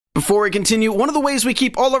Before we continue, one of the ways we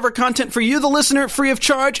keep all of our content for you, the listener, free of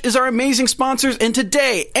charge is our amazing sponsors, and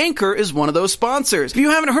today, Anchor is one of those sponsors. If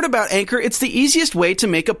you haven't heard about Anchor, it's the easiest way to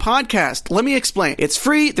make a podcast. Let me explain. It's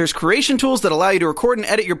free, there's creation tools that allow you to record and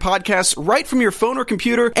edit your podcasts right from your phone or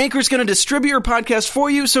computer. Anchor's going to distribute your podcast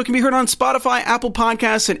for you so it can be heard on Spotify, Apple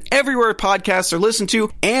Podcasts, and everywhere podcasts are listened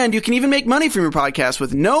to, and you can even make money from your podcast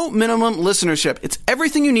with no minimum listenership. It's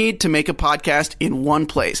everything you need to make a podcast in one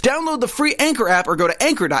place. Download the free Anchor app or go to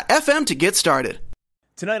anchor.fm to get started.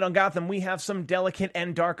 Tonight on Gotham, we have some delicate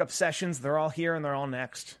and dark obsessions. They're all here and they're all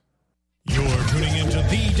next. You're tuning into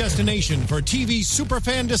the destination for TV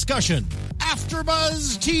superfan discussion,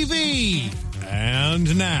 AfterBuzz TV.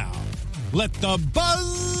 And now, let the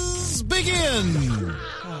buzz begin.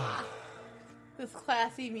 This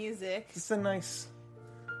classy music. Just a nice,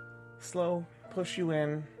 slow push you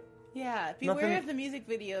in. Yeah, beware of the music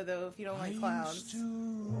video, though, if you don't like clowns.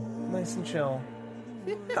 Nice and chill.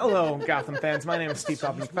 Hello, Gotham fans. My name is Steve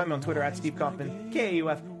Kaufman. You can find me on Twitter at Steve Kaufman,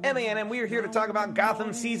 Kaufmann. We are here to talk about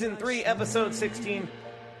Gotham Season 3, Episode 16,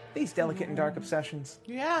 These Delicate and Dark Obsessions.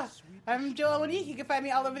 Yeah, I'm Joelle Monique. You can find me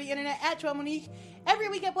all over the internet at Joelle Monique, every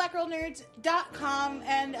week at blackgirlnerds.com.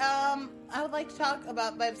 And I would like to talk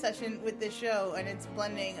about my obsession with this show and its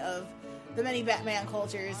blending of the many Batman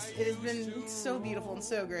cultures. It has been so beautiful and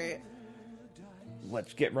so great.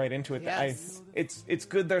 Let's get right into it. Yes. It's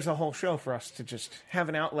good there's a whole show for us to just have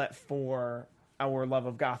an outlet for our love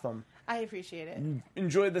of Gotham. I appreciate it.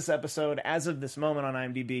 Enjoyed this episode. As of this moment on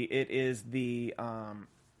IMDb, it is the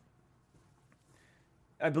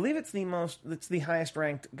I believe it's the highest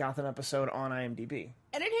ranked Gotham episode on IMDb.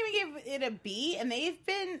 Entertainment gave it a B, and they've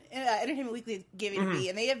been Entertainment Weekly gave it a B,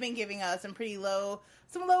 and they have been giving us some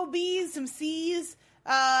low B's, some C's.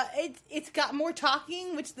 It's got more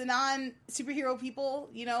talking, which the non-superhero people,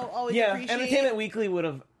 always appreciate. Entertainment Weekly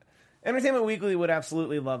would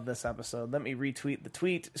absolutely love this episode. Let me retweet the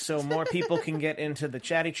tweet so more people can get into the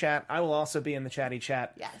chatty chat. I will also be in the chatty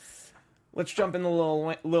chat. Yes. Let's jump into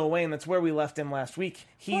Lil Wayne. That's where we left him last week.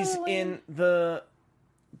 He's in the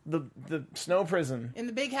snow prison. In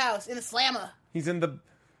the big house, in the slammer. He's in the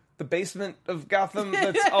basement of Gotham.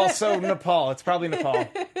 That's also Nepal. It's probably Nepal.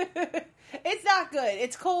 It's not good.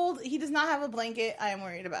 It's cold. He does not have a blanket. I am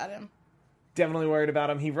worried about him. Definitely worried about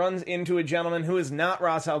him. He runs into a gentleman who is not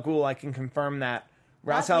Ra's al Ghul. I can confirm that.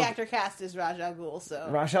 The actor cast is Ra's al Ghul, so...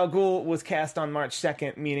 Ra's al Ghul was cast on March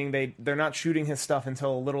 2nd, meaning they're not shooting his stuff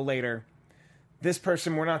until a little later. This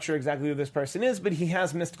person, we're not sure exactly who this person is, but he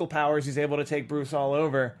has mystical powers. He's able to take Bruce all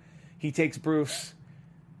over. He takes Bruce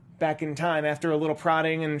back in time after a little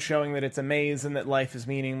prodding and showing that it's a maze and that life is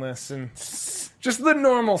meaningless and just the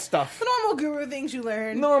normal stuff. The normal guru things you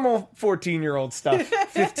learn. Normal 14-year-old stuff.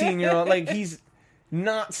 15-year-old. Like, he's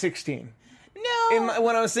not 16. No.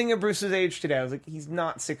 When I was thinking of Bruce's age today, I was like, he's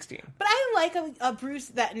not 16. But I like a Bruce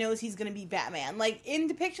that knows he's going to be Batman. Like, in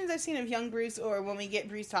depictions I've seen of young Bruce, or when we get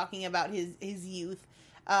Bruce talking about his youth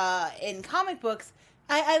in comic books,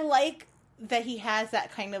 I like that he has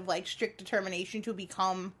that kind of, like, strict determination to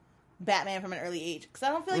become Batman from an early age. Because I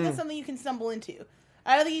don't feel like that's something you can stumble into.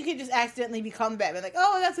 I don't think you could just accidentally become Batman. Like,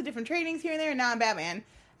 oh, I got some different trainings here and there, and now I'm Batman.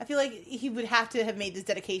 I feel like he would have to have made this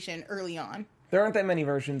dedication early on. There aren't that many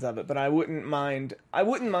versions of it, but I wouldn't mind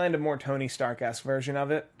a more Tony Stark-esque version of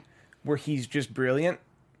it, where he's just brilliant.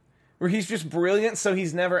 So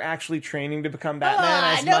he's never actually training to become Batman much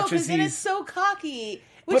as he's... No, because then it's so cocky.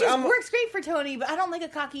 Which works great for Tony, but I don't like a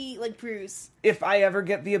cocky, like, Bruce. If I ever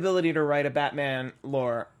get the ability to write a Batman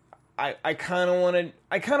lore, I kind of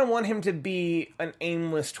want him to be an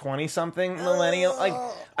aimless 20-something millennial. Like,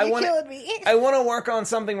 killing me. I want to work on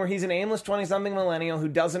something where he's an aimless 20-something millennial who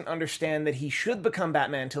doesn't understand that he should become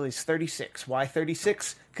Batman until he's 36. Why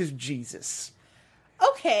 36? Because Jesus.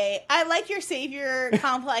 Okay, I like your savior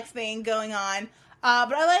complex thing going on,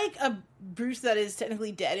 but I like a Bruce that is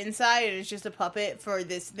technically dead inside and is just a puppet for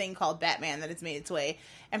this thing called Batman that has made its way.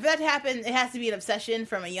 And for that to happen, it has to be an obsession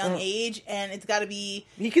from a young age, and it's got to be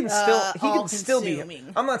he can still be.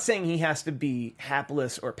 I'm not saying he has to be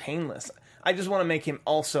hapless or painless. I just want to make him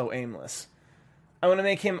also aimless. I want to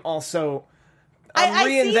make him also... I'm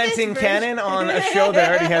reinventing canon on a show that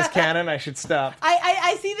already has canon. I should stop.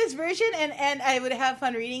 I see this version, and I would have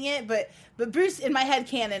fun reading it, but Bruce, in my head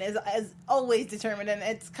canon, is always determined, and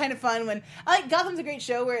it's kind of fun when... Gotham's a great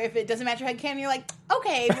show where if it doesn't match your head canon, you're like,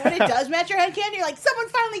 okay, but when it does match your head canon, you're like, someone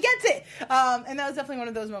finally gets it! And that was definitely one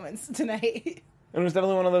of those moments tonight. It was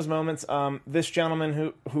definitely one of those moments. This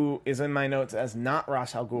gentleman who is in my notes as not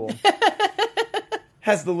Ra's al Ghul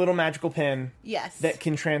has the little magical pin that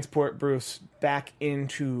can transport Bruce back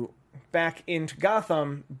into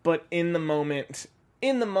Gotham, but in the moments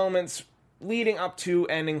leading up to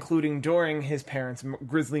and including during his parents'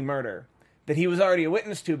 grisly murder that he was already a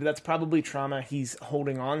witness to, but that's probably trauma he's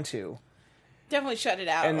holding on to. Definitely shut it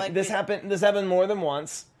out. And like this happened more than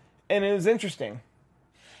once, and it was interesting.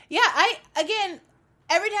 Yeah, again,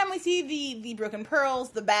 every time we see the Broken Pearls,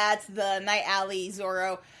 the Bats, the Night Alley,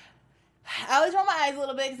 Zorro, I always roll my eyes a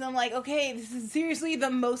little bit because I'm like, okay, this is seriously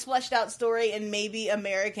the most fleshed out story in maybe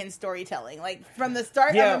American storytelling. Like, from the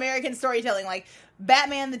start of American storytelling, like,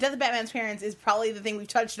 Batman, the death of Batman's parents is probably the thing we've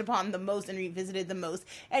touched upon the most and revisited the most.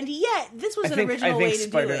 And yet, this was an original way to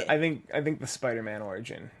do it. I think the Spider-Man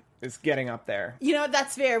origin is getting up there. You know,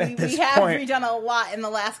 that's fair. We have redone a lot in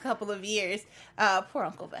the last couple of years. Poor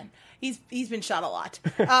Uncle Ben. He's been shot a lot.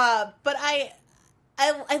 But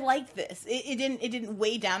I like this. It didn't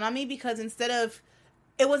weigh down on me because instead of,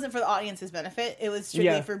 it wasn't for the audience's benefit. It was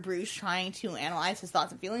strictly for Bruce trying to analyze his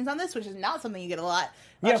thoughts and feelings on this, which is not something you get a lot.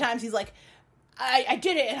 A lot of times he's like, I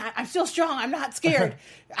did it, and I'm still strong. I'm not scared.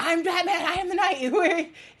 I'm Batman. I am the Knight. Where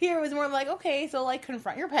here it was more like, okay, so like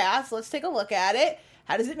confront your past. Let's take a look at it.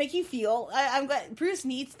 How does it make you feel? I'm glad Bruce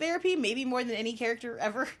needs therapy, maybe more than any character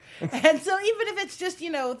ever. And so even if it's just,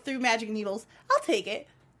 through magic needles, I'll take it.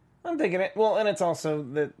 I'm taking it. Well, and it's also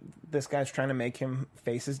that this guy's trying to make him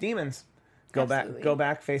face his demons. Go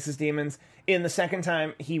back, face his demons. In the second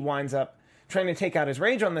time, he winds up trying to take out his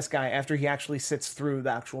rage on this guy after he actually sits through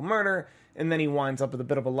the actual murder, and then he winds up with a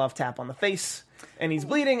bit of a love tap on the face, and he's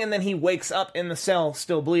bleeding, and then he wakes up in the cell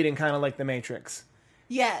still bleeding, kind of like the Matrix.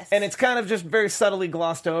 Yes. And it's kind of just very subtly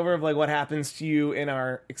glossed over of like what happens to you in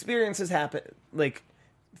our experiences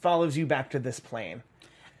follows you back to this plane.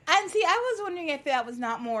 And see, I was wondering if that was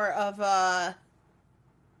not more of a...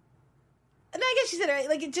 And I guess you said it right.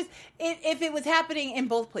 Like, if it was happening in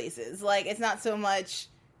both places. Like, it's not so much...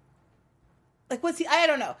 Like, I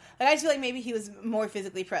don't know. Like, I just feel like maybe he was more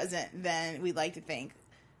physically present than we'd like to think.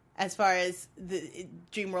 As far as the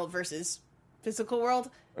dream world versus physical world.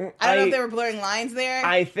 I don't know if they were blurring lines there.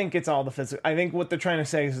 I think it's all the physical... I think what they're trying to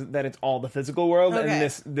say is that it's all the physical world. Okay.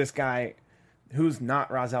 And this guy... who's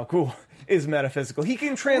not Ra's al Ghul, is metaphysical. He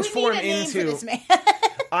can transform into... Name for this man.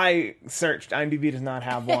 I searched. IMDb does not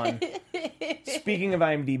have one. Speaking of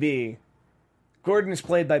IMDb, Gordon is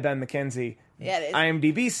played by Ben McKenzie. Yeah, it is.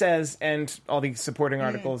 IMDb says, and all the supporting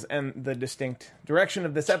articles, and the distinct direction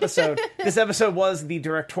of this episode, this episode was the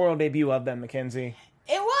directorial debut of Ben McKenzie.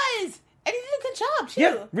 It was! And he did a good job, too.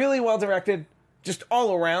 Yeah, really well directed. Just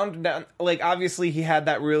all around, like, obviously he had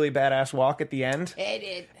that really badass walk at the end. It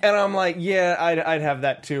did. And I'm like, yeah, I'd have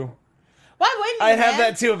that too. Why wouldn't you, I'd have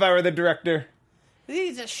that too if I were the director.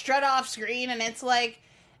 He's a strut off screen, and it's like...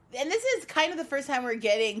 And this is kind of the first time we're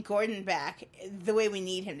getting Gordon back the way we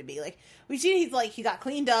need him to be. Like, we see he got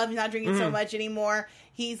cleaned up, he's not drinking so much anymore.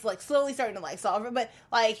 He's, like, slowly starting to, like, solve it. But,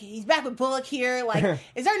 like, he's back with Bullock here. Like,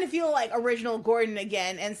 it's starting to feel like original Gordon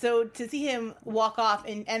again. And so to see him walk off,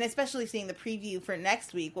 and especially seeing the preview for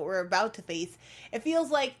next week, what we're about to face, it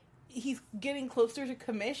feels like he's getting closer to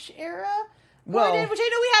Commish era Gordon, which I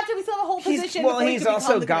know we still have a whole position. Well, he's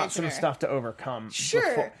also got some stuff to overcome.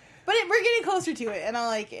 Sure. But we're getting closer to it, and I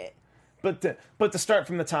like it. But to start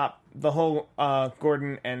from the top, the whole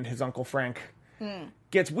Gordon and his Uncle Frank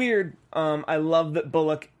gets weird. I love that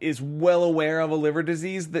Bullock is well aware of a liver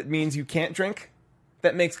disease that means you can't drink.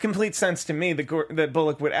 That makes complete sense to me, that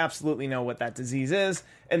Bullock would absolutely know what that disease is,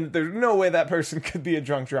 and there's no way that person could be a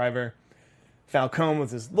drunk driver. Falcone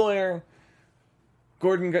was his lawyer.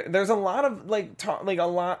 Gordon, there's a lot of,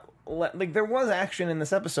 there was action in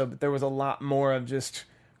this episode, but there was a lot more of just...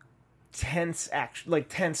 tense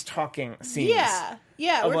talking scenes.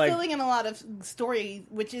 Yeah, we're filling in a lot of story,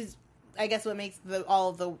 which is, I guess, what makes all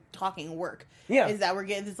of the talking work. Yeah, is that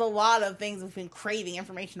there's a lot of things we've been craving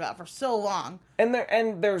information about for so long. And there I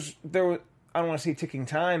don't want to say ticking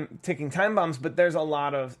time bombs, but there's a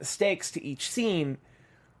lot of stakes to each scene.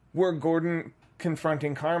 Where Gordon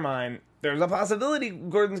confronting Carmine, there's a possibility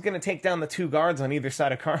Gordon's going to take down the two guards on either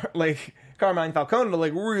side of Carmine Falcone to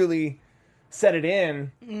really set it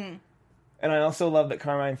in. Mm. And I also love that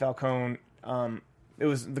Carmine Falcone, it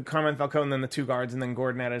was the Carmine Falcone, then the two guards, and then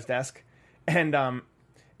Gordon at his desk. And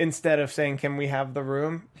instead of saying, "Can we have the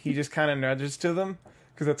room?" he just kind of nudges to them,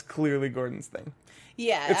 because that's clearly Gordon's thing.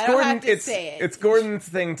 Yeah, I don't have to say it. It's Gordon's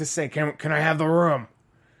thing to say, can I have the room?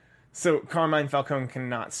 So Carmine Falcone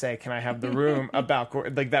cannot say, "Can I have the room?" about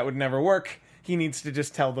Gordon. Like, that would never work. He needs to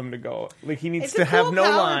just tell them to go. Like, he needs to have no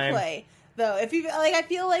line. Play. Though, if you I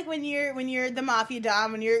feel like when you're the mafia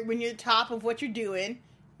dom, when you're top of what you're doing,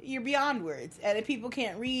 you're beyond words. And if people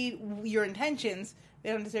can't read your intentions, they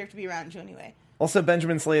don't deserve to be around you anyway. Also,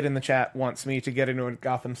 Benjamin Slade in the chat wants me to get into a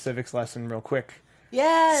Gotham civics lesson real quick.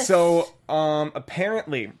 Yes. So,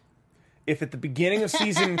 apparently, if at the beginning of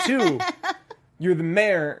season 2 you're the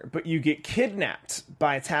mayor, but you get kidnapped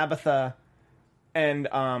by Tabitha and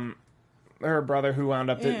her brother who wound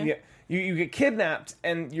up you get kidnapped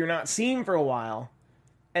and you're not seen for a while,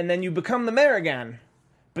 and then you become the mayor again,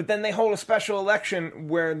 but then they hold a special election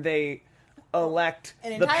where they elect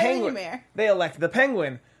the Penguin. Mayor. They elect the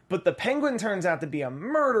Penguin, but the Penguin turns out to be a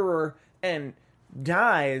murderer and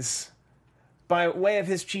dies by way of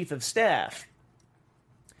his chief of staff.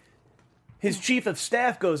 His chief of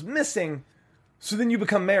staff goes missing, so then you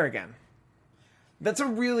become mayor again. That's a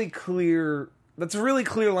really clear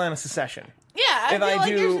line of succession. Yeah, I feel like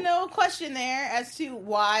there's no question there as to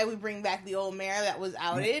why we bring back the old mayor that was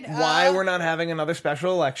outed. Why we're not having another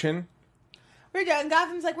special election. We're done.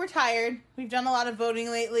 Gotham's like, we're tired. We've done a lot of voting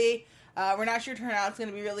lately. We're not sure turnout's going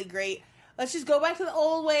to be really great. Let's just go back to the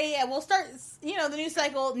old way, and we'll start, the new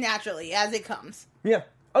cycle naturally as it comes. Yeah.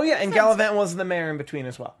 Oh, yeah, and Gallivant was the mayor in between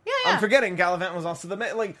as well. Yeah. I'm forgetting Gallivant was also the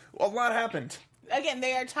mayor. Like, a lot happened. Again,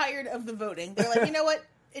 they are tired of the voting. They're like, you know what?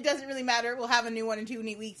 It doesn't really matter. We'll have a new one in 2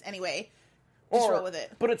 weeks anyway. Just roll with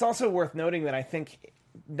it. But it's also worth noting that I think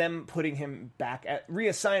them putting him back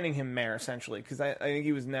reassigning him mayor, essentially, because I think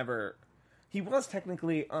he was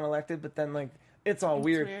technically unelected, but then, it's all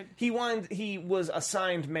weird. He was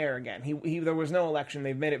assigned mayor again. There was no election.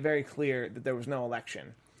 They've made it very clear that there was no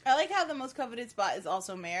election. I like how the most coveted spot is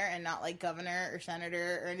also mayor and not governor or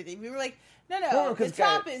senator or anything. We were like, no, the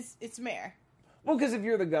top it's mayor. Well, because if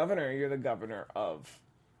you're the governor of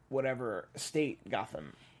whatever state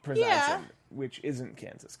Gotham presides in, which isn't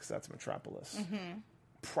Kansas, because that's Metropolis. Mm-hmm.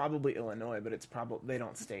 Probably Illinois, but they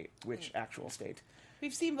don't state which actual state.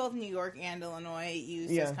 We've seen both New York and Illinois use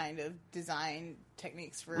this kind of design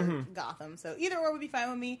techniques for Gotham. So either or would be fine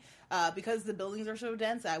with me. Because the buildings are so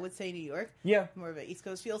dense, I would say New York. Yeah. More of an East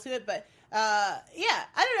Coast feel to it. But, I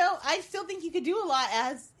don't know. I still think you could do a lot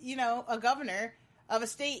as, a governor of a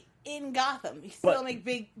state in Gotham. You still make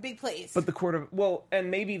big plays. But the Court of... Well, and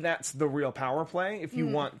maybe that's the real power play. If you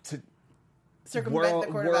want to... Circumvent the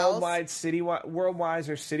Court of Owls. Worldwide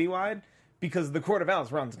or citywide... Because the Court of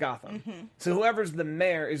Owls runs Gotham. Mm-hmm. So whoever's the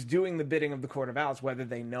mayor is doing the bidding of the Court of Owls, whether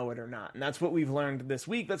they know it or not. And that's what we've learned this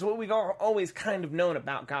week. That's what we've always kind of known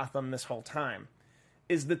about Gotham this whole time.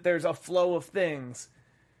 Is that there's a flow of things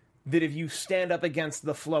that if you stand up against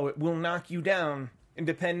the flow, it will knock you down. And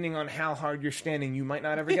depending on how hard you're standing, you might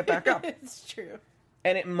not ever get back up. It's true.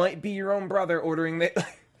 And it might be your own brother ordering the...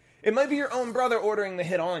 it might be your own brother ordering the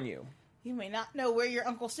hit on you. You may not know where your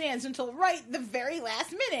uncle stands until right the very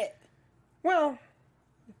last minute. Well,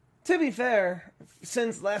 to be fair,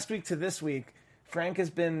 since last week to this week, Frank's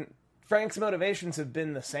motivations have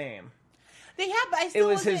been the same. They have, but I still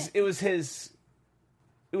it was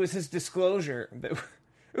his disclosure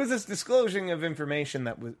it was his disclosing of information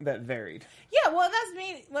that varied. Yeah, well,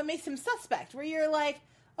 that's what makes him suspect. Where you're like,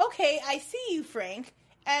 okay, I see you, Frank,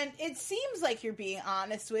 and it seems like you're being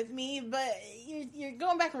honest with me, but you're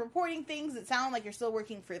going back and reporting things that sound like you're still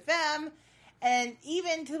working for them. And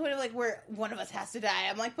even to the point of where one of us has to die,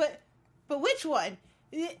 I'm like, but which one?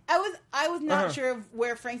 I was not sure of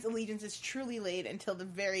where Frank's allegiance is truly laid until the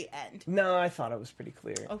very end. No, I thought it was pretty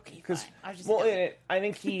clear. Okay, fine. I just I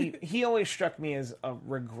think he always struck me as a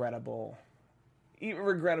regrettable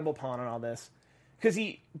pawn in all this, I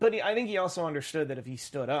think he also understood that if he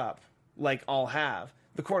stood up, like all have,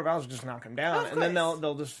 the Court of Owls will just knock him down, and then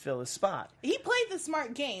they'll just fill his spot. He played the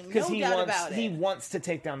smart game, no doubt about it. He wants to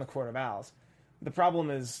take down the Court of Owls. The problem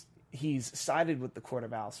is he's sided with the Court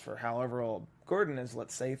of Owls for however old Gordon is,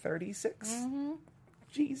 let's say 36? Mm-hmm.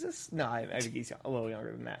 Jesus? No, I think he's a little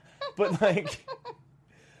younger than that. But,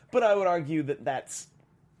 but I would argue that's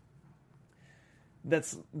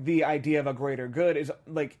the idea of a greater good is,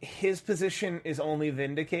 his position is only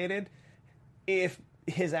vindicated if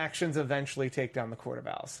his actions eventually take down the Court of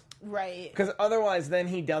Owls. Right. Because otherwise then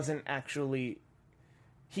he doesn't actually...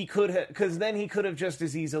 Because then he could have just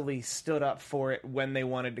as easily stood up for it when they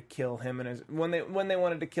wanted to kill him and when they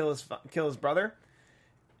wanted to kill his brother,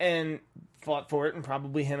 and fought for it, and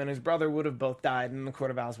probably him and his brother would have both died, and the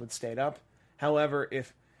Court of Owls would have stayed up. However,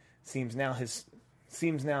 seems now his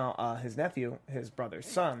nephew, his brother's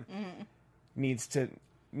son, needs to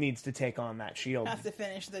take on that shield. Has to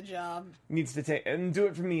finish the job. Needs to take and do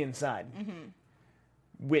it from the inside,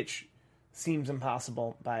 which seems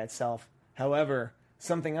impossible by itself. However,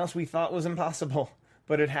 something else we thought was impossible,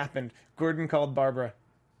 but it happened. Gordon called Barbara.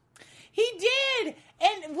 He did!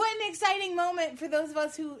 And what an exciting moment for those of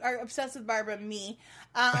us who are obsessed with Barbara, me.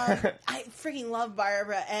 I freaking love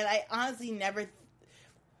Barbara, and I honestly never...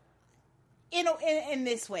 In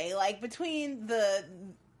this way, between the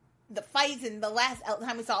the fights and the last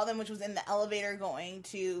time we saw them, which was in the elevator going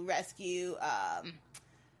to rescue,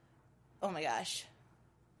 oh my gosh.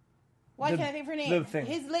 Why can't I think of her name?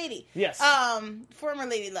 His lady. Yes. Former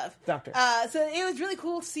Lady Love. Doctor. So it was really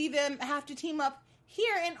cool to see them have to team up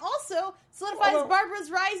here, and also solidifies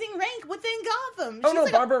Barbara's rising rank within Gotham.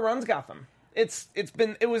 Barbara runs Gotham.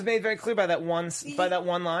 It was made very clear by that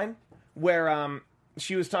one line where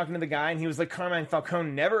she was talking to the guy and he was like, Carmine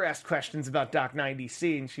Falcone never asked questions about Doc 9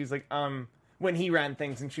 DC, and she's like, when he ran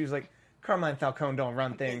things, and she was like, Carmine Falcone don't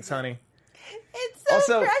run things, honey. It's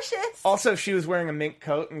so precious. Also, she was wearing a mink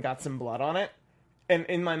coat and got some blood on it. And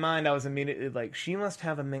in my mind, I was immediately like, she must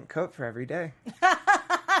have a mink coat for every day.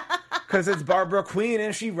 Because it's Barbara Queen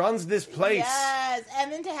and she runs this place. Yes,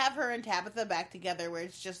 and then to have her and Tabitha back together where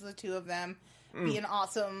it's just the two of them being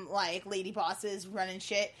awesome, like, lady bosses running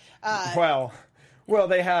shit. Well,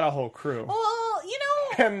 they had a whole crew. Well, you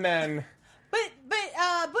know... And then... But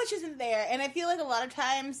Butch isn't there, and I feel like a lot of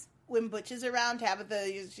times when Butch is around, Tabitha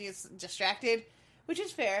is distracted, which is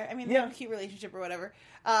fair. I mean, they have a cute relationship or whatever.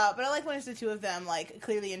 But I like when it's the two of them, like,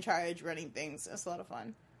 clearly in charge, running things. It's a lot of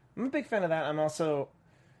fun. I'm a big fan of that.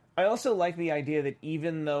 I also like the idea that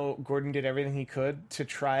even though Gordon did everything he could to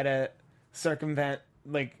try to circumvent,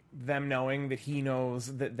 like, them knowing that he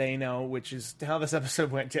knows that they know, which is how this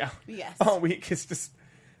episode went down. Yes. All week is just...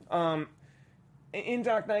 in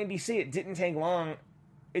Doc 9 DC, it didn't take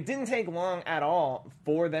long at all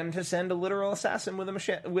for them to send a literal assassin with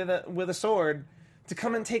a sword to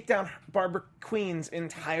come and take down Barbara Queen's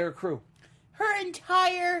entire crew. Her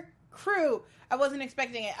entire crew. I wasn't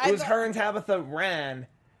expecting it. It was her and Tabitha ran,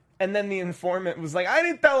 and then the informant was like, I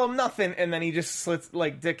didn't tell him nothing, and then he just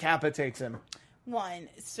decapitates him. One,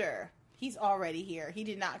 sir, he's already here. He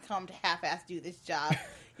did not come to half-ass do this job.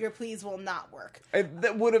 Your pleas will not work.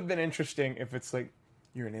 That would have been interesting if it's like,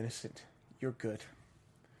 you're an innocent. You're good.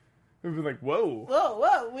 It would be like, whoa.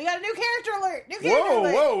 Whoa, we got a new character alert.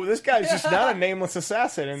 Whoa, this guy's just not a nameless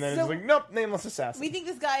assassin. And then it's like, nope, nameless assassin. We think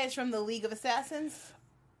this guy is from the League of Assassins?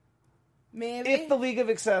 Maybe? If the League of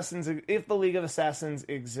Assassins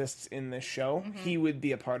exists in this show, he would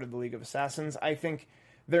be a part of the League of Assassins. I think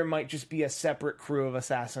there might just be a separate crew of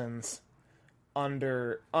assassins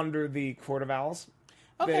under the Court of Owls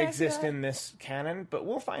that exist in this canon, but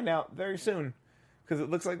we'll find out very soon because it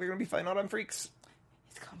looks like they're going to be fighting out on freaks.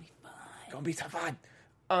 It's going to be fun. Gonna be so fun.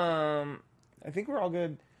 I think we're all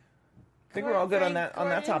good. On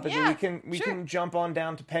that topic. Yeah, we can jump on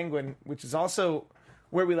down to Penguin, which is also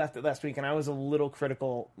where we left it last week, and I was a little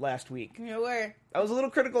critical last week. You were. I was a little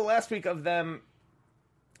critical last week of them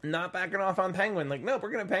not backing off on Penguin. Like, nope,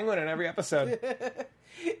 we're gonna Penguin in every episode.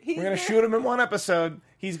 We're gonna shoot him in one episode.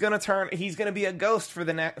 He's gonna be a ghost for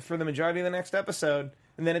the majority of the next episode,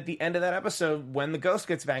 and then at the end of that episode, when the ghost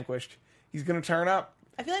gets vanquished, he's gonna turn up.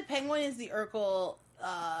 I feel like Penguin is the Urkel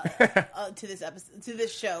to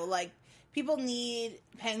this show. Like, people need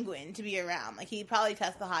Penguin to be around. Like, he probably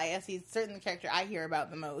tests the highest. He's certainly the character I hear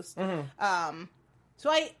about the most. Mm-hmm.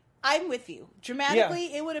 So I'm with you.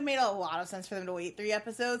 Dramatically, It would have made a lot of sense for them to wait 3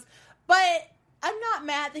 episodes. But I'm not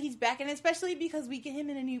mad that he's back, and especially because we get him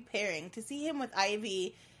in a new pairing. To see him with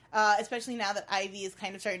Ivy, especially now that Ivy is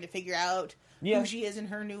kind of starting to figure out who she is in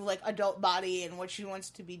her new, like, adult body and what she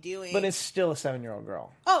wants to be doing. But it's still a 7-year-old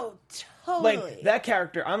girl. Oh, totally. Like, that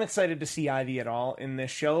character, I'm excited to see Ivy at all in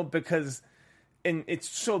this show because it's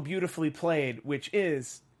so beautifully played, which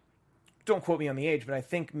is, don't quote me on the age, but I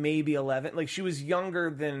think maybe 11. Like, she was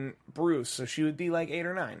younger than Bruce, so she would be like 8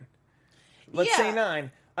 or 9. Let's say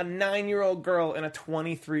 9. A 9-year-old girl in a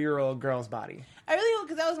 23-year-old girl's body. I really hope,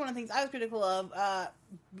 because that was one of the things I was critical of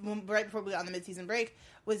right before we got on the mid-season break,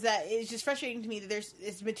 was that it's just frustrating to me that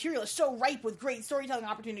this material is so ripe with great storytelling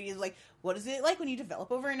opportunities. Like, what is it like when you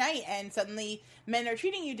develop overnight and suddenly men are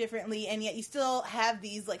treating you differently, and yet you still have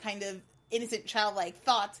these, like, kind of innocent, childlike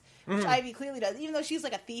thoughts, which Ivy clearly does, even though she's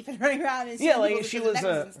like a thief and running around and like she was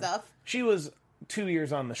and stuff. She was 2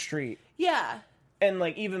 years on the street. Yeah. And,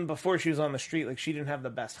 like, even before she was on the street, like, she didn't have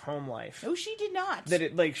the best home life. No, she did not.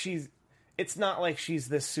 It's not like she's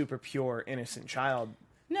this super pure, innocent child.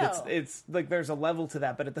 No. It's like, there's a level to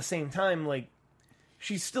that, but at the same time, like,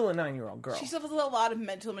 she's still a 9-year-old girl. She still has a lot of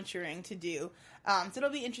mental maturing to do. So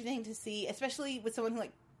it'll be interesting to see, especially with someone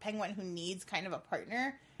like Penguin who needs kind of a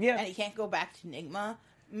partner. Yeah. And he can't go back to Nigma.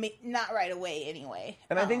 Not right away, anyway.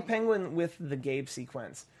 And I think Penguin, with the Gabe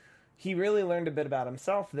sequence, he really learned a bit about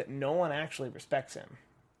himself that no one actually respects him.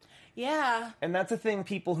 Yeah. And that's a thing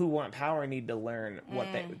people who want power need to learn.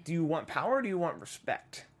 Do you want power or do you want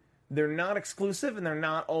respect? They're not exclusive, and they're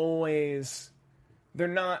not always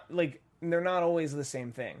the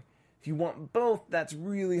same thing. If you want both, that's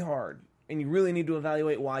really hard. you really need to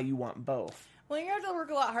evaluate why you want both. Well, you have to work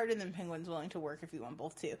a lot harder than Penguin's willing to work if you want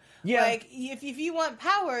both too. Yeah. Like if you want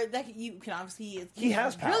power, that you can obviously. He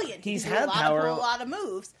has power. Brilliant. He's had had power. A lot of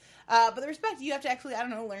moves. But the respect, you have to actually, I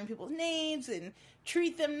don't know, learn people's names and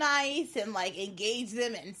treat them nice and like engage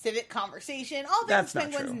them in civic conversation. All things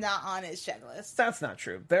Penguin's not on his checklist. That's not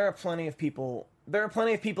true. There are plenty of people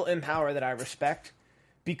in power that I respect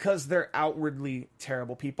because they're outwardly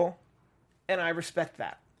terrible people, and I respect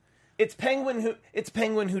that. It's Penguin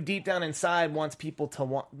who deep down inside wants people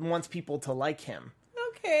to like him.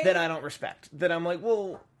 Okay. That I don't respect. That I'm like,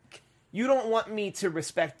 well, you don't want me to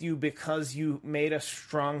respect you because you made a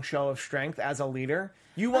strong show of strength as a leader.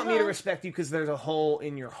 You want me to respect you because there's a hole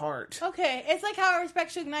in your heart. Okay, it's like how I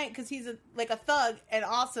respect Suge Knight because he's a thug and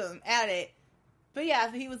awesome at it. But yeah,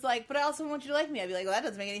 if he was like, but I also want you to like me, I'd be like, well, that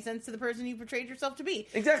doesn't make any sense to the person you portrayed yourself to be.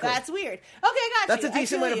 Exactly. That's weird. Okay, I got you. That's a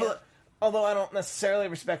decent way to put it. Although I don't necessarily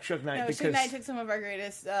respect Suge Knight because... Suge Knight took some of our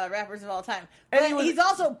greatest rappers of all time. But he's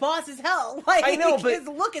also boss as hell. Like, I know, but... his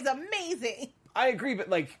look is amazing. I agree, but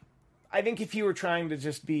like... I think if he were trying to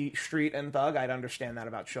just be street and thug, I'd understand that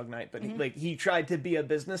about Suge Knight. But he tried to be a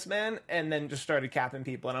businessman and then just started capping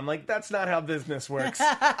people. And I'm like, that's not how business works.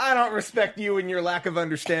 I don't respect you and your lack of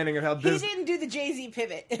understanding of how business... He didn't do the Jay-Z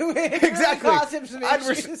pivot. Exactly.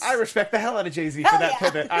 I respect the hell out of Jay-Z for that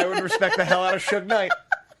pivot. I would respect the hell out of Suge Knight.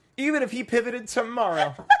 Even if he pivoted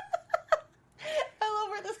tomorrow. I love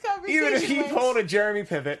where this conversation Even if he went. pulled a Jeremy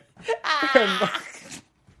pivot.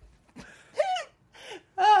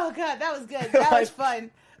 Oh god, that was good. That was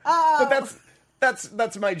fun. But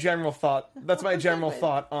that's my general thought. That's my general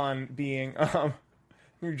thought on being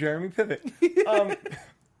your Jeremy Pivot.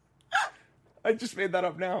 I just made that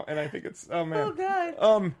up now, and I think it's oh man. Oh god.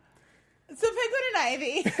 So Penguin and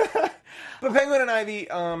Ivy. But Penguin and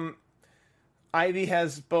Ivy, Ivy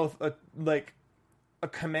has both a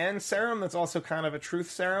command serum that's also kind of a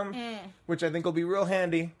truth serum, which I think will be real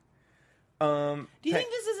handy. Do you think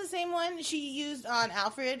this is the same one she used on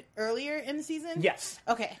Alfred earlier in the season? Yes.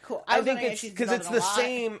 Okay, cool. I think it's because it's the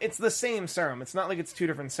same. It's the same serum. It's not like it's two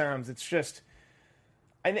different serums. It's just,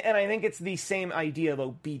 and I think it's the same idea of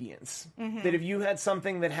obedience. Mm-hmm. That if you had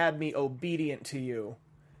something that had me obedient to you,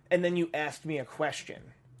 and then you asked me a question,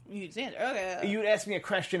 you'd answer. Okay. You'd ask me a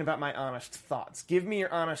question about my honest thoughts. Give me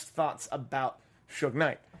your honest thoughts about Suge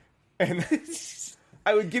Knight, and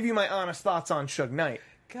I would give you my honest thoughts on Suge Knight.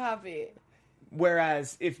 Copy.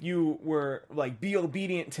 Whereas if you were like, be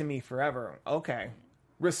obedient to me forever, okay.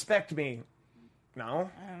 Respect me. No.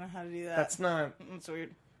 I don't know how to do that. That's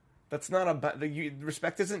weird. That's not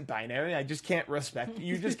respect isn't binary. I just can't respect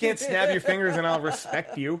you. You just can't snap your fingers and I'll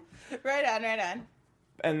respect you. Right on.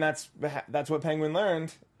 And that's what Penguin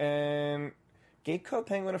learned. And Gabe called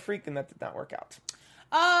Penguin a freak, and that did not work out.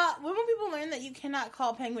 When will people learn that you cannot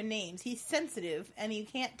call Penguin names? He's sensitive, and you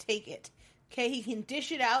can't take it. Okay, he can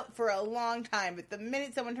dish it out for a long time, but the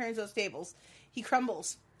minute someone turns those tables, he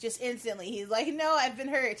crumbles just instantly. He's like, "No, I've been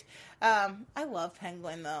hurt." I love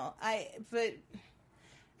Penguin though. But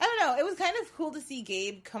I don't know. It was kind of cool to see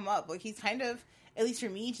Gabe come up. Like he's kind of, at least for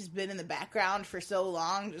me, just been in the background for so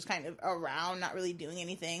long, just kind of around, not really doing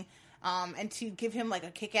anything. And to give him like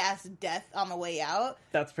a kick-ass death on the way out,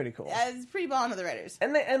 that's pretty cool. It's pretty ball into the Redders.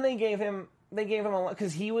 And they gave him. They gave him a lot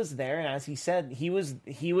because he was there, and as he said, he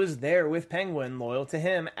was there with Penguin, loyal to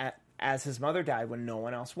him as his mother died when no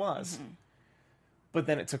one else was. Mm-hmm. But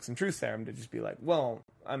then it took some truth serum to just be like, well,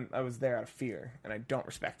 I was there out of fear, and I don't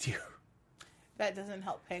respect you. That doesn't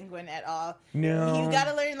help Penguin at all. No, you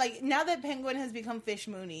gotta learn. Like now that Penguin has become Fish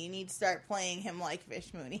Mooney, you need to start playing him like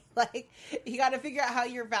Fish Mooney. Like you got to figure out how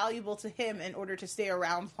you're valuable to him in order to stay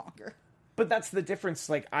around longer. But that's the difference.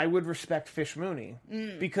 Like, I would respect Fish Mooney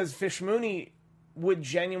because Fish Mooney would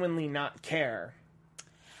genuinely not care.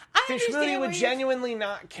 Fish Mooney would genuinely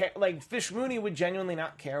not care. Like, Fish Mooney would genuinely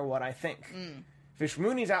not care what I think. Fish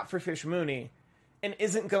Mooney's out for Fish Mooney and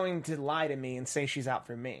isn't going to lie to me and say she's out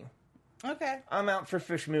for me. Okay. I'm out for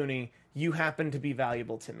Fish Mooney. You happen to be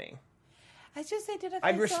valuable to me. I just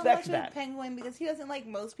identify so much with Penguin because he doesn't like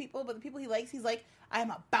most people, but the people he likes, he's like,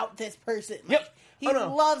 I'm about this person. Like, yep. He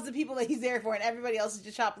loves the people that he's there for, and everybody else is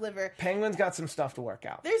just chopped liver. Penguin's got some stuff to work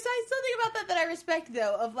out. There's something about that I respect,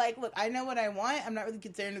 though, of like, look, I know what I want. I'm not really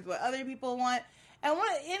concerned with what other people want. And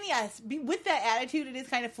yes, with that attitude, it is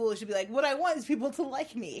kind of foolish to be like, what I want is people to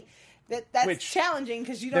like me. That's challenging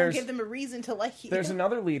because you don't give them a reason to like you. There's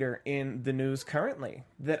another leader in the news currently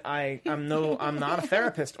that I'm not a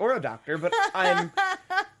therapist or a doctor, but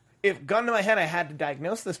if gun to my head I had to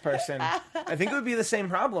diagnose this person, I think it would be the same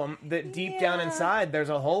problem that deep down inside there's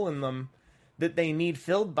a hole in them that they need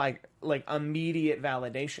filled by like immediate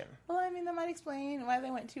validation. Well, I mean, that might explain why they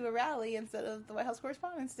went to a rally instead of the White House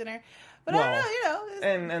Correspondents' Dinner. But I don't know,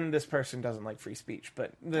 And this person doesn't like free speech,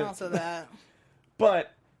 but... also that.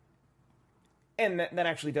 But... And that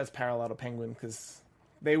actually does parallel to Penguin, because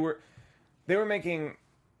they were making,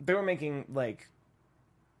 like...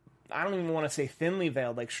 I don't even want to say thinly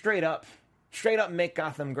veiled, like, straight up make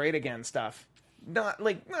Gotham great again stuff. Not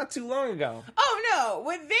too long ago. Oh no!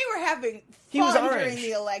 When they were having fun during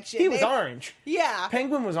the election, He was orange. Yeah,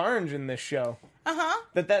 Penguin was orange in this show.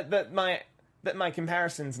 That my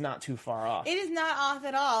comparison's not too far off. It is not off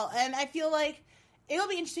at all, and I feel like it'll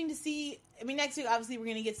be interesting to see. I mean, next week obviously we're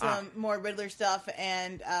going to get some more Riddler stuff,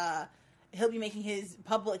 and he'll be making his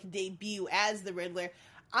public debut as the Riddler.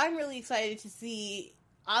 I'm really excited to see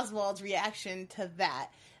Oswald's reaction to that.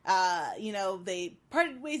 They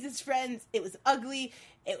parted ways as friends. It was ugly.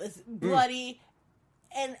 It was bloody.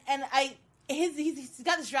 And he's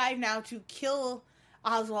got this drive now to kill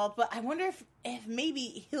Oswald, but I wonder if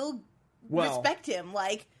maybe he'll respect him.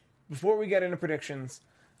 Like, before we get into predictions,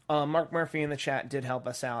 Mark Murphy in the chat did help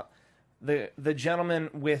us out. The gentleman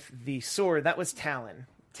with the sword, that was Talon.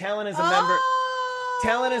 Talon is a member.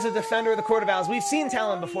 Talon is a defender of the Court of Owls. We've seen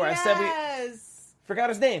Talon before. Yes. I said forgot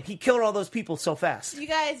his name. He killed all those people so fast. You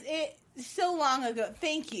guys, so long ago.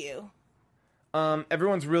 Thank you.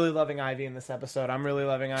 Everyone's really loving Ivy in this episode. I'm really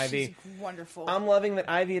loving Ivy. She's wonderful. I'm loving that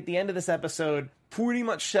Ivy at the end of this episode pretty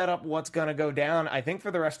much set up what's going to go down, I think,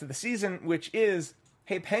 for the rest of the season, which is,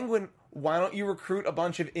 hey, Penguin, why don't you recruit a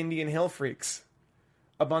bunch of Indian Hill freaks?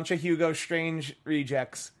 A bunch of Hugo Strange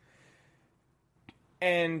rejects.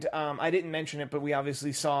 And I didn't mention it, but we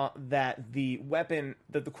obviously saw that the weapon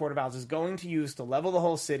that the Court of Owls is going to use to level the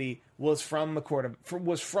whole city was from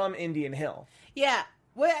Indian Hill. Yeah.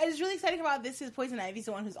 What is really exciting about this is Poison Ivy's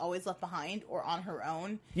the one who's always left behind or on her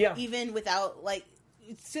own. Yeah. Even without,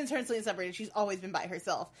 since her and Selena separated, she's always been by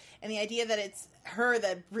herself. And the idea that it's her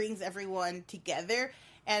that brings everyone together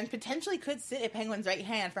and potentially could sit at Penguin's right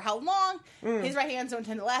hand for how long? His right hands don't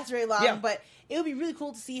tend to last very long, but it would be really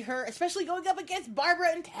cool to see her, especially going up against Barbara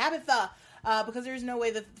and Tabitha, because there's no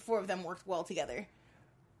way that the four of them worked well together.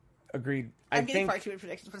 Agreed. I'm getting far too many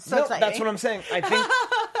predictions, but it's so exciting. That's what I'm saying. I think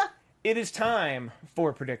it is time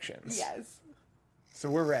for predictions. Yes. So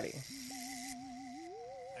we're ready.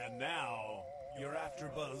 And now, your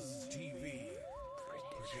AfterBuzz TV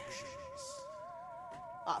predictions.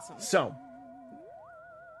 Awesome. So,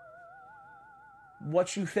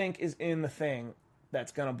 what you think is in the thing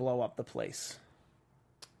that's going to blow up the place?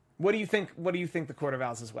 What do you think the Court of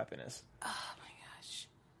Owls' weapon is? Oh my gosh.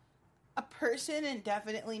 A person, and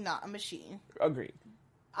definitely not a machine. Agreed.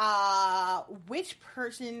 Which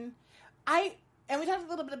person... And we talked a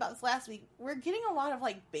little bit about this last week. We're getting a lot of,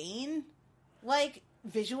 Bane,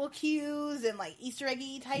 visual cues and, Easter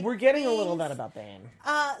eggy type We're getting things. a little of that about Bane.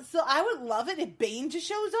 So I would love it if Bane just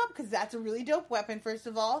shows up, because that's a really dope weapon, first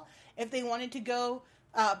of all. If they wanted to go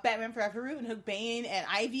Batman Forever route and hook Bane and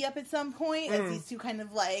Ivy up at some point as these two kind of,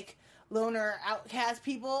 loner outcast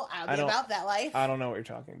people, I'll be about that life. I don't know what you're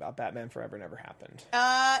talking about. Batman Forever never happened.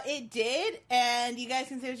 It did, and you guys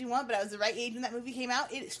can say what you want, but I was the right age when that movie came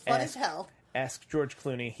out. It is fun as hell. Ask George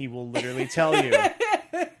Clooney. He will literally tell you.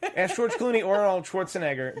 Ask George Clooney or Arnold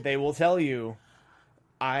Schwarzenegger. They will tell you,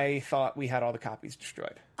 I thought we had all the copies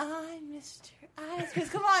destroyed. I'm Mr. Ice. Because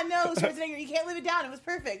come on, no, Schwarzenegger, you can't live it down. It was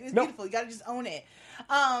perfect. It was beautiful. You gotta just own it.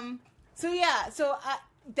 So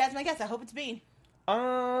that's my guess. I hope it's Bane.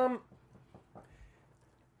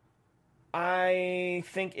 I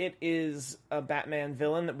think it is a Batman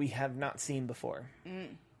villain that we have not seen before.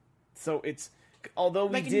 So it's... Although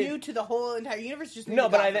we did... new to the whole entire universe? Just new no, to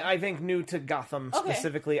but Gotham? I think new to Gotham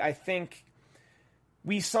specifically. I think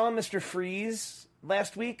we saw Mr. Freeze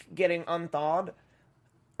last week getting unthawed.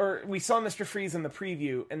 Or we saw Mr. Freeze in the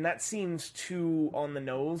preview, and that seems too on the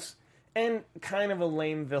nose. And kind of a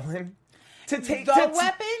lame villain. To take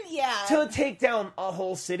down a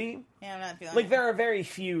whole city. Yeah, I'm not feeling it. There are very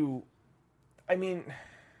few... I mean...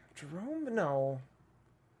 Jerome? No.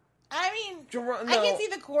 I can see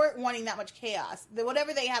the court wanting that much chaos.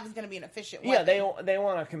 Whatever they have is going to be an efficient weapon. Yeah, they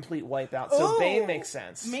want a complete wipeout, so Bane makes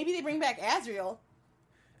sense. Maybe they bring back Azrael.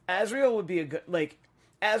 Azrael would be a good...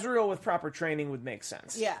 Azrael with proper training would make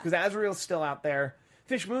sense. Yeah. Because Azrael's still out there.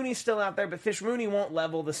 Fish Mooney's still out there, but Fish Mooney won't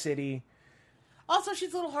level the city. Also,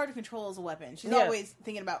 she's a little hard to control as a weapon. She's always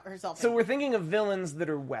thinking about herself. So we're thinking of villains that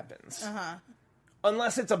are weapons. Uh-huh.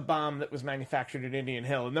 Unless it's a bomb that was manufactured at Indian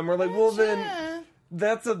Hill. And then we're like, well, then...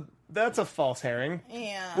 That's a false herring.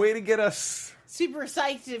 Yeah. Way to get us... Super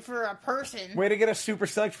psyched for a person. Way to get us super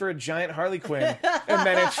psyched for a giant Harley Quinn. And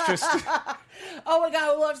then it's just... Oh my god,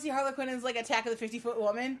 I would love to see Harley Quinn as Attack of the 50-Foot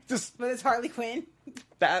Woman. But it's Harley Quinn.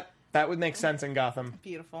 That That would make sense in Gotham.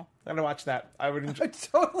 Beautiful. I'm gonna watch that. I would enjoy.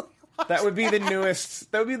 Totally. That would be the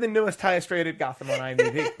newest. That would be the newest, highest rated Gotham on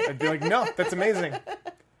IMDb. I'd be like, no, that's amazing.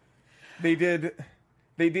 They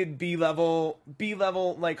did B-level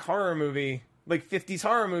like horror movie, like 50s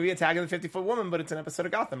horror movie, Attack of the 50-Foot Woman, but it's an episode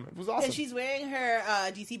of Gotham. It was awesome. And she's wearing her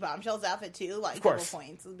DC Bombshells outfit too, like double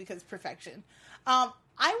points because perfection. I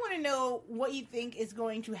want to know what you think is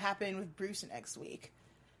going to happen with Bruce next week.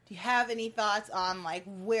 Do you have any thoughts on like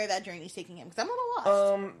where that journey is taking him? Because I'm a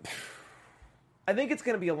little lost. I think it's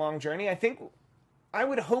going to be a long journey. I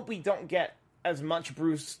would hope we don't get as much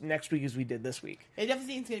Bruce next week as we did this week. It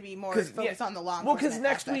definitely seems going to be more focused on the long. Well, because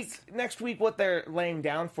next week, what they're laying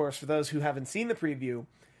down for us, for those who haven't seen the preview,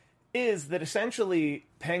 is that essentially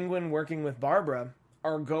Penguin working with Barbara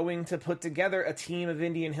are going to put together a team of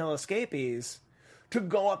Indian Hill escapees to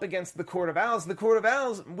go up against the Court of Owls. The Court of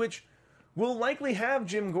Owls, which will likely have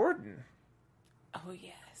Jim Gordon. Oh,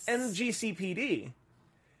 yes. And GCPD.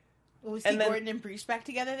 Will we see Gordon and Bruce back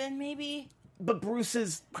together then, maybe? But Bruce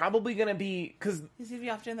is probably going to be... Cause, he's going to be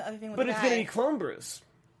off doing the other thing with But the it's guy. going to be Clone Bruce.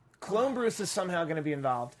 Clone Bruce is somehow going to be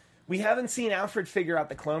involved. We haven't seen Alfred figure out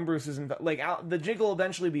that Clone Bruce is involved. Like, the jig will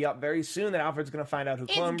eventually be up very soon that Alfred's going to find out who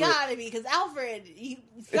Clone Bruce... It's got to be, because Alfred, he's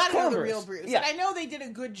got to know the real Bruce. Yeah. And I know they did a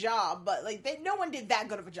good job, but like no one did that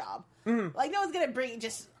good of a job. Mm-hmm. Like, no one's going to bring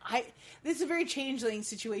this is a very changeling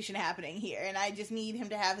situation happening here, and I just need him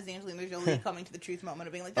to have his Angelina Jolie coming to the truth moment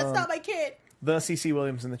of being like, that's not my kid. The C.C.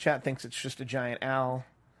 Williams in the chat thinks it's just a giant owl.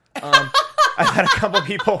 I've had a couple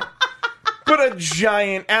people put a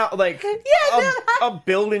giant owl, like a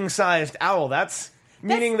building-sized owl. That's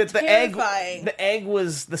meaning that the egg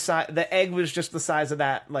was the size. The egg was just the size of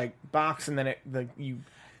that like box, and then you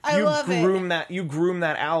groom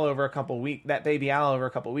that owl over a couple weeks. That baby owl over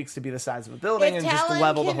a couple weeks to be the size of a building, and just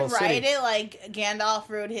level the whole city. If Talon can ride it like Gandalf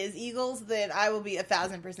rode his eagles, then I will be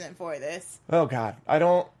 1,000% for this. Oh God, I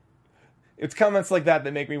don't. It's comments like that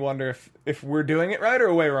make me wonder if we're doing it right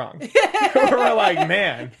or way wrong. We're like,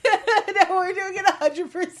 man. No, we're doing it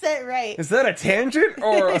 100% right. Is that a tangent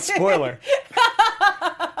or a spoiler?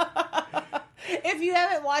 If you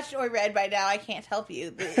haven't watched or read by now, I can't help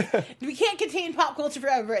you. We can't contain pop culture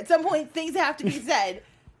forever. At some point, things have to be said.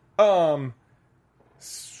 What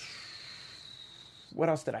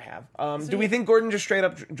else did I have? Do we think Gordon just straight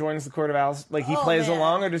up joins the Court of Owls? Like, he plays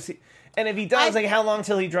along, or does he... And if he does, like, how long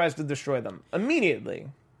till he tries to destroy them? Immediately,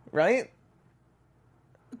 right?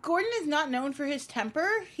 Gordon is not known for his temper.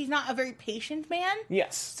 He's not a very patient man.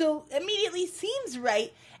 Yes. So immediately seems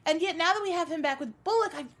right. And yet now that we have him back with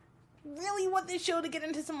Bullock, I really want this show to get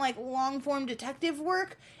into some, like, long-form detective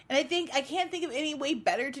work. And I can't think of any way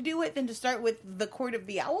better to do it than to start with the Court of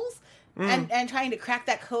the Owls and trying to crack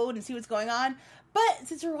that code and see what's going on. But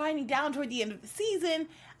since we're winding down toward the end of the season,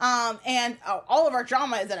 and all of our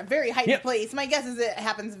drama is at a very heightened place, my guess is it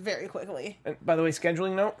happens very quickly. And by the way,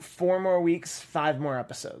 scheduling note, 4 more weeks, 5 more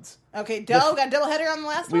episodes. Okay, got a doubleheader on the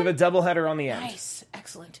last one? We have a doubleheader on the end. Nice.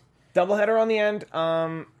 Excellent. Doubleheader on the end.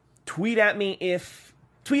 Tweet at me if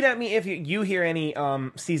you hear any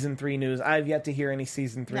season 3 news. I've yet to hear any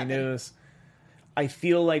season 3 news. I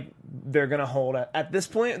feel like they're going to hold out. At this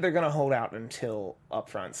point, they're going to hold out until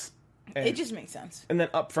upfronts. And, it just makes sense. And then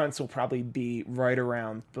upfronts will probably be right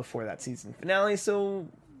around before that season finale, so...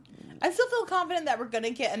 I still feel confident that we're going to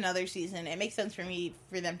get another season. It makes sense for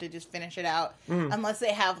them to just finish it out, unless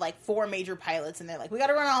they have, like, 4 major pilots, and they're like, we got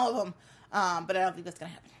to run all of them. But I don't think that's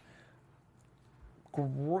going to happen.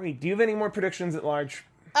 Great. Do you have any more predictions at large?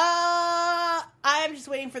 I'm just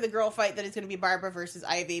waiting for the girl fight that is going to be Barbara versus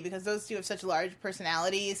Ivy, because those two have such large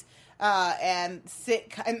personalities, and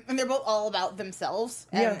they're both all about themselves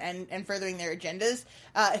and furthering their agendas.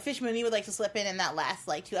 If Fish Mooney would like to slip in that last,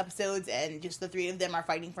 like, 2 episodes, and just the 3 of them are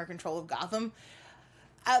fighting for control of Gotham,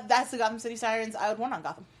 that's the Gotham City Sirens I would want on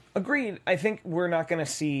Gotham. Agreed. I think we're not going to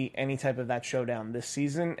see any type of that showdown this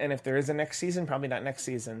season, and if there is a next season, probably not next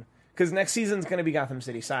season, because next season's going to be Gotham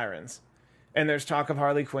City Sirens. And there's talk of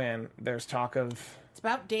Harley Quinn. There's talk of... It's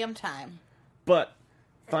about damn time. But,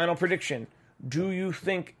 final prediction. Do you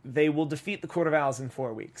think they will defeat the Court of Owls in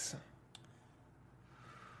 4 weeks?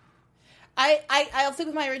 I'll stick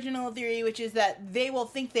with my original theory, which is that they will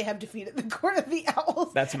think they have defeated the Court of the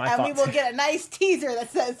Owls. That's my thought. And we will get a nice teaser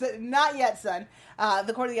that says, not yet, son.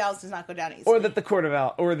 The Court of the Owls does not go down easily. Or that the Court of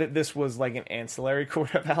Owls... Or that this was like an ancillary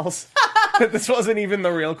Court of Owls. That this wasn't even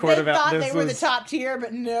the real Court of Owls. They thought they were the top tier,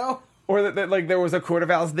 but no. Or that like there was a Court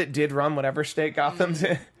of Owls that did run whatever state Gotham's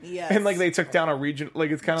in. Yes. And like they took down a region,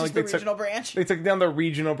 like it's kind of like the regional branch. They took down the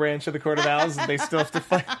regional branch of the Court of Owls, and they still have to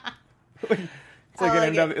fight. It's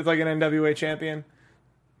like an NWA champion.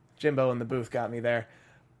 Jimbo in the booth got me there.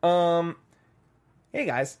 Hey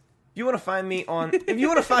guys, If you want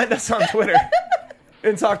to find us on Twitter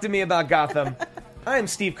and talk to me about Gotham, I am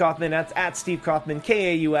Steve Kaufman. That's at Steve Kaufman,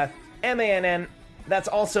 Kaufmann. That's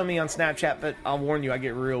also me on Snapchat, but I'll warn you, I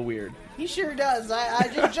get real weird. He sure does. I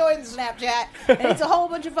just joined Snapchat, and it's a whole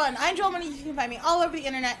bunch of fun. I'm Joel Monique. You can find me all over the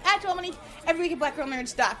internet at Joel Monique, every week at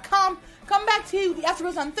blackgirlnerds.com. Come back to the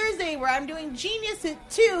AfterBuzz on Thursday, where I'm doing Genius at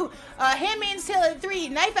 2, Handmaid's Tale at 3,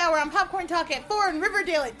 Knife Hour on Popcorn Talk at 4, and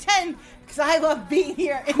Riverdale at 10, because I love being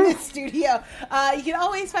here in this studio. You can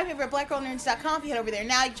always find me over at blackgirlnerds.com. If you head over there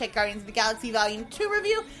now, you can check Guardians of the Galaxy Volume 2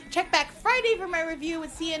 review. Check back Friday for my review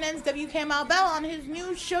with CNN's W. Kamau Bell on his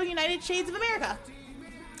new show, United Shades of America.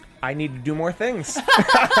 I need to do more things.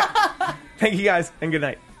 Thank you guys, and good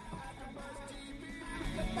night.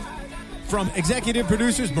 From executive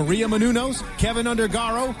producers Maria Menounos, Kevin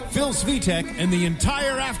Undergaro, Phil Svitek, and the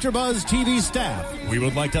entire AfterBuzz TV staff, we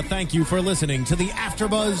would like to thank you for listening to the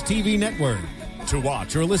AfterBuzz TV network. To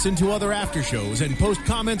watch or listen to other after shows and post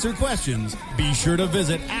comments or questions, be sure to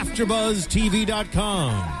visit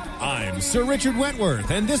AfterBuzzTV.com. I'm Sir Richard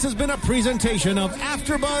Wentworth, and this has been a presentation of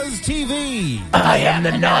AfterBuzz TV. I am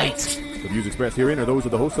the Knight. The views expressed herein are those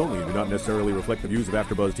of the hosts only and do not necessarily reflect the views of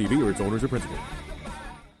AfterBuzz TV or its owners or principals.